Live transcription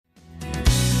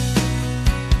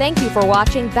Thank you for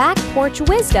watching Back Porch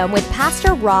Wisdom with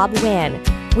Pastor Rob Wynne.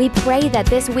 We pray that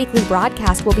this weekly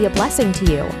broadcast will be a blessing to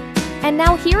you. And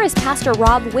now here is Pastor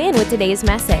Rob Wynne with today's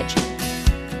message.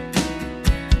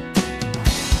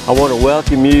 I want to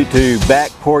welcome you to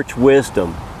Back Porch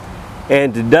Wisdom.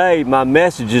 And today my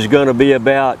message is going to be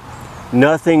about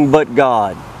nothing but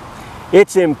God.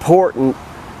 It's important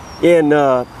in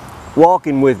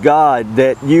walking with God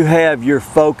that you have your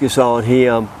focus on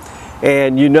Him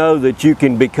and you know that you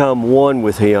can become one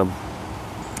with Him.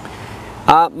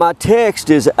 My text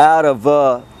is out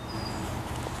of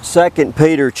 2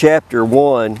 Peter chapter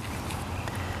 1,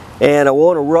 and I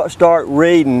want to start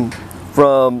reading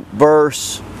from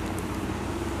verse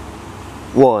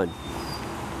 1.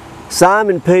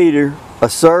 Simon Peter, a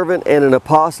servant and an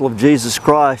apostle of Jesus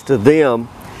Christ, to them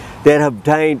that have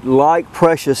obtained like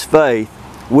precious faith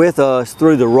with us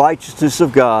through the righteousness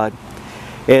of God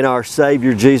and our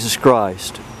Savior Jesus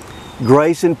Christ.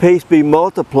 Grace and peace be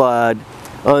multiplied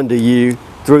unto you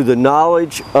through the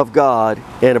knowledge of God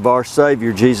and of our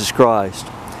Savior Jesus Christ,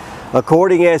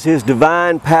 according as His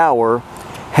divine power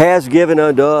has given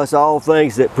unto us all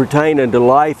things that pertain unto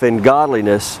life and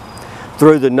godliness,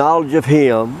 through the knowledge of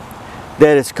Him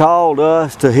that has called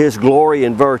us to His glory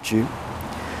and virtue,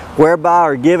 whereby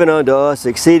are given unto us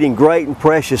exceeding great and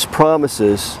precious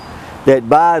promises, that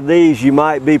by these you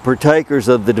might be partakers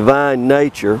of the divine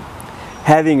nature,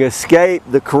 having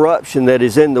escaped the corruption that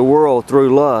is in the world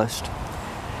through lust.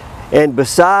 And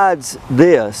besides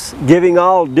this, giving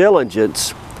all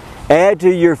diligence, add to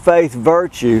your faith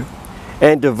virtue,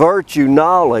 and to virtue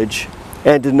knowledge,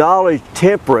 and to knowledge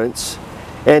temperance,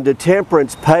 and to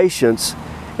temperance patience,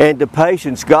 and to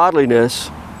patience godliness,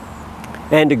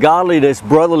 and to godliness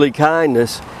brotherly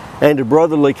kindness, and to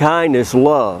brotherly kindness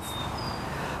love.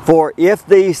 For if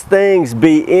these things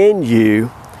be in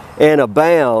you and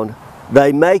abound,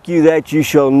 they make you that you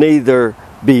shall neither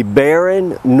be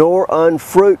barren nor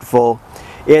unfruitful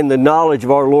in the knowledge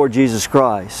of our Lord Jesus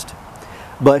Christ.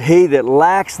 But he that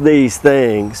lacks these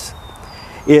things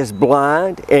is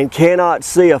blind and cannot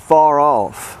see afar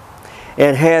off,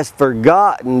 and has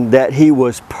forgotten that he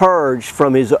was purged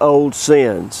from his old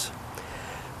sins.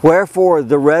 Wherefore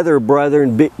the rather,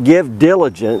 brethren, give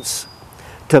diligence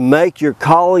to make your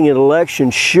calling and election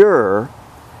sure,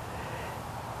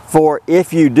 for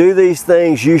if you do these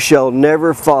things you shall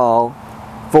never fall,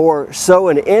 for so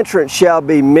an entrance shall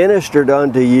be ministered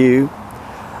unto you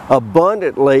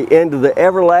abundantly into the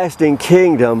everlasting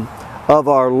kingdom of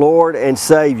our Lord and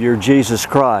Savior Jesus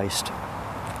Christ.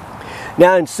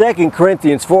 Now in 2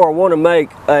 Corinthians 4, I want to make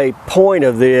a point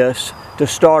of this to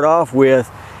start off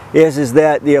with, is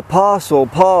that the Apostle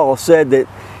Paul said that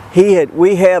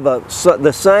we have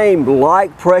the same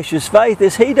like precious faith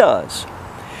as he does.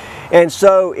 And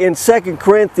so in 2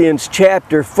 Corinthians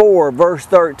chapter 4, verse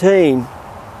 13,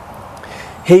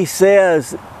 he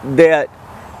says that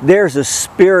there's a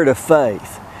spirit of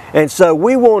faith. And so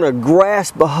we want to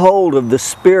grasp a hold of the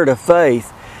spirit of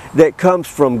faith that comes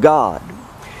from God.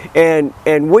 And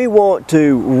we want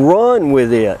to run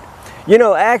with it. You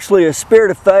know, actually a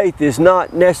spirit of faith is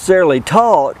not necessarily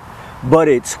taught, but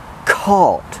it's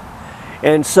caught.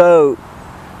 And so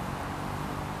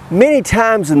many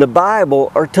times in the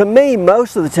Bible, or to me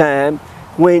most of the time,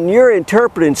 when you're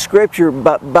interpreting Scripture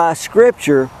by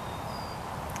Scripture,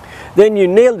 then you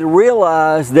need to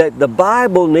realize that the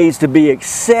Bible needs to be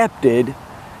accepted,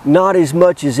 not as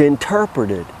much as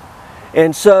interpreted.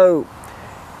 And so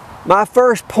my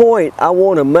first point I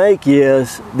want to make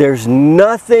is there's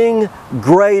nothing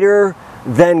greater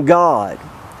than God.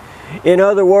 In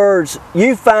other words,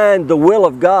 you find the will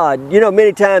of God. You know,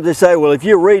 many times they say, well, if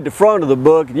you read the front of the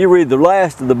book and you read the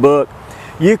last of the book,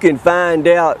 you can find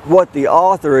out what the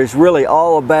author is really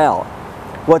all about,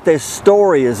 what this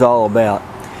story is all about.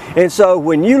 And so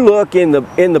when you look in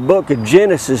the book of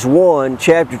Genesis 1,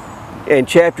 chapter 2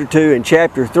 and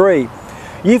chapter 3,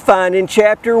 you find in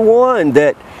chapter 1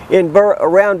 that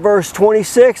around verse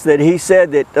 26 that he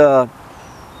said that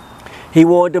he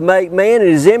wanted to make man in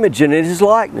his image and in his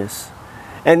likeness,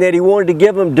 and that he wanted to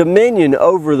give him dominion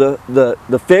over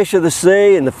the fish of the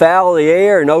sea and the fowl of the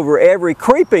air and over every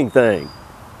creeping thing.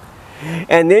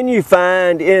 And then you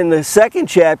find in the second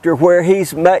chapter where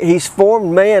he's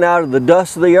formed man out of the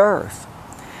dust of the earth,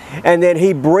 and that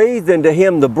he breathed into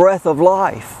him the breath of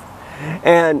life,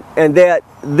 and that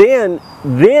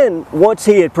then once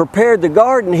he had prepared the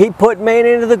garden, he put man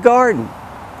into the garden.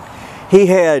 He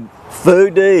had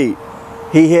food to eat.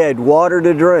 He had water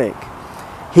to drink.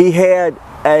 He had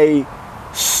an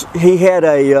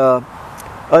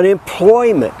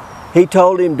employment. He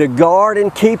told him to guard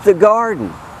and keep the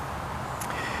garden.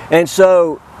 And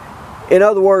so, in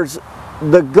other words,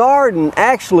 the garden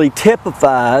actually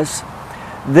typifies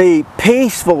the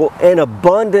peaceful and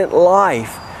abundant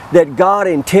life that God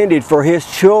intended for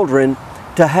His children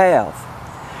to have.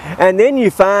 And then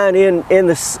you find in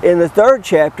the third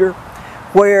chapter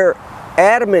where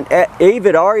Adam and Eve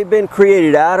had already been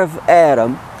created out of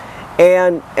Adam,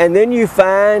 and then you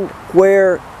find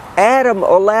where Adam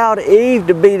allowed Eve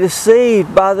to be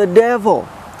deceived by the devil,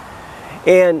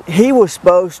 and he was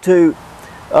supposed to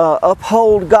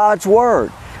uphold God's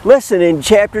word. Listen, in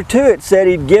chapter 2 it said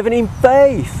He'd given him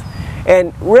faith,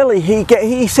 and really he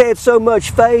had so much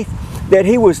faith that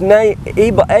he was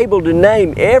able to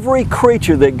name every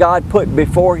creature that God put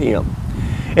before him.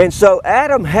 And so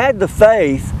Adam had the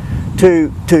faith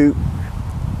to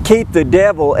keep the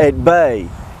devil at bay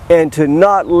and to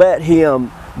not let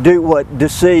him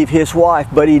deceive his wife,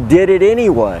 but he did it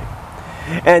anyway.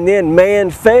 And then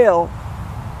man fell,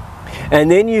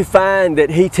 and then you find that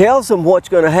he tells them what's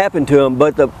going to happen to him,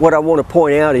 but what I want to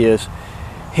point out is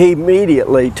he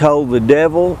immediately told the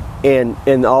devil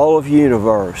and all of the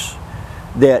universe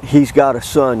that he's got a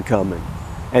son coming.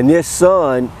 And this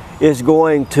son is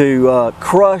going to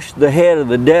crush the head of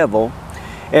the devil,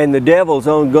 and the devil's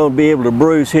only going to be able to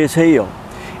bruise his heel.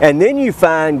 And then you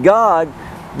find God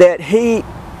that He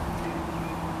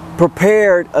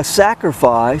prepared a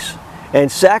sacrifice, and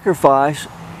sacrifice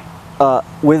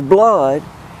with blood,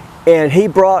 and He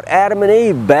brought Adam and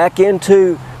Eve back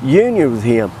into union with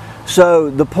Him. So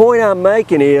the point I'm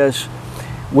making is,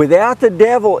 without the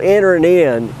devil entering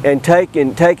in and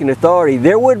taking authority,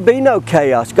 there would be no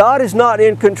chaos. God is not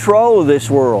in control of this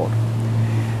world.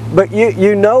 But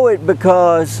you know it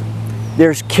because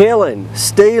there's killing,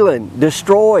 stealing,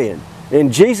 destroying.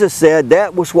 And Jesus said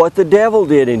that was what the devil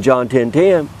did in John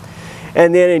 10:10.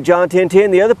 And then in John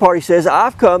 10:10, the other part He says,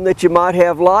 I've come that you might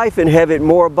have life and have it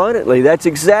more abundantly. That's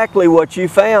exactly what you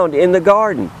found in the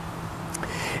garden.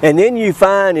 And then you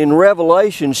find in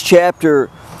Revelations chapter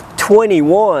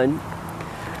 21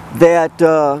 that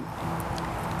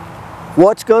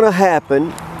what's going to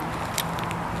happen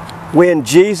when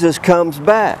Jesus comes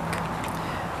back.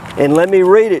 And let me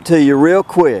read it to you real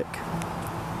quick,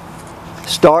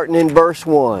 starting in verse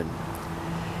 1.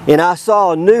 And I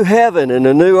saw a new heaven and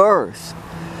a new earth,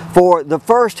 for the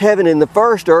first heaven and the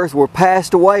first earth were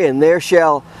passed away, and there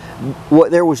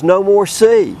was no more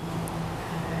sea.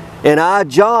 And I,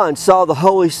 John, saw the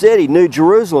holy city, New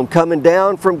Jerusalem, coming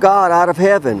down from God out of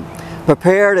heaven,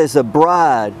 prepared as a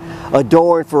bride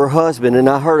adorned for her husband. And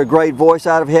I heard a great voice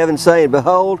out of heaven saying,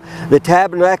 Behold, the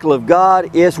tabernacle of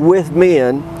God is with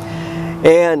men,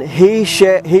 and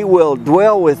He will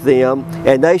dwell with them,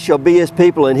 and they shall be His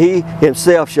people, and He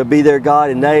Himself shall be their God,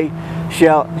 and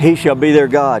He shall be their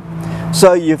God.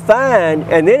 So you find,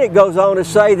 and then it goes on to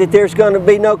say that there's going to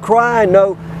be no crying,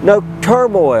 no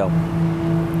turmoil.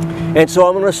 And so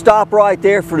I'm going to stop right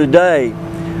there for today.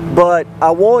 But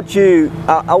I want to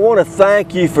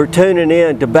thank you for tuning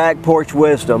in to Back Porch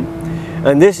Wisdom.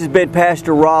 And this has been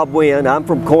Pastor Rob Wynne. I'm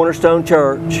from Cornerstone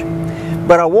Church.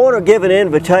 But I want to give an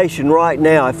invitation right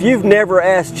now. If you've never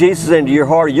asked Jesus into your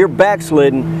heart, or you're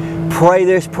backslidden, pray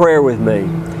this prayer with me.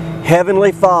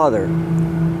 Heavenly Father,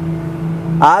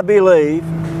 I believe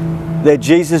that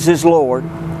Jesus is Lord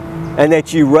and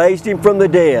that You raised Him from the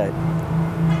dead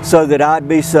so that I'd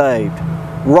be saved.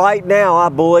 Right now, I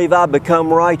believe I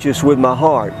become righteous with my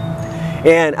heart.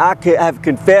 And I have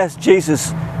confessed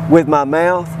Jesus with my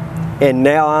mouth, and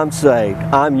now I'm saved.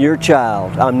 I'm your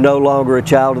child. I'm no longer a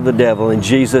child of the devil. In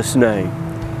Jesus' name,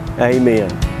 amen.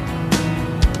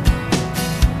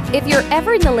 If you're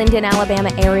ever in the Linden,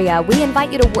 Alabama area, we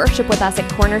invite you to worship with us at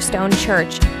Cornerstone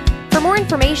Church. For more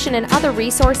information and other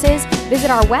resources,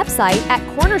 visit our website at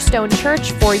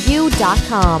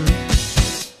cornerstonechurchforyou.com.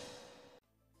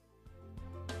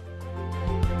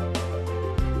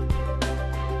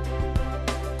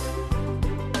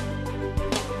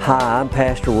 Hi, I'm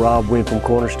Pastor Rob Wynne from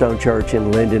Cornerstone Church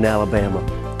in Linden, Alabama.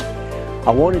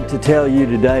 I wanted to tell you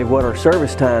today what our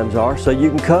service times are so you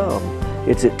can come.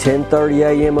 It's at 10:30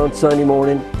 a.m. on Sunday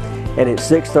morning and at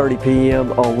 6:30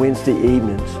 p.m. on Wednesday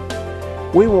evenings.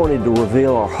 We wanted to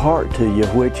reveal our heart to you,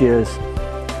 which is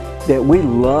that we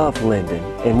love Linden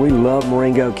and we love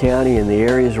Marengo County and the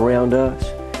areas around us.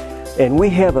 And we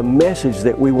have a message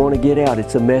that we want to get out.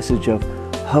 It's a message of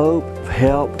hope,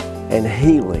 help, and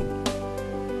healing.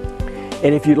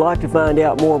 And if you'd like to find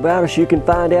out more about us, you can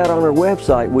find out on our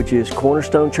website, which is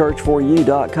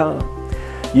cornerstonechurchforyou.com.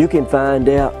 You can find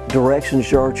out directions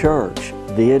to our church,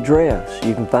 the address.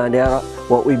 You can find out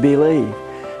what we believe.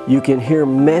 You can hear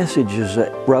messages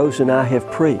that Rose and I have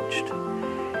preached.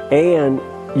 And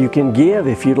you can give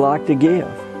if you'd like to give.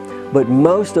 But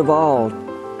most of all,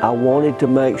 I wanted to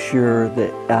make sure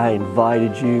that I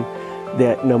invited you,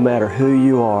 that no matter who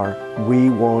you are, we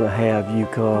want to have you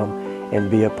come and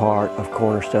be a part of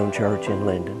Cornerstone Church in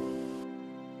Linden.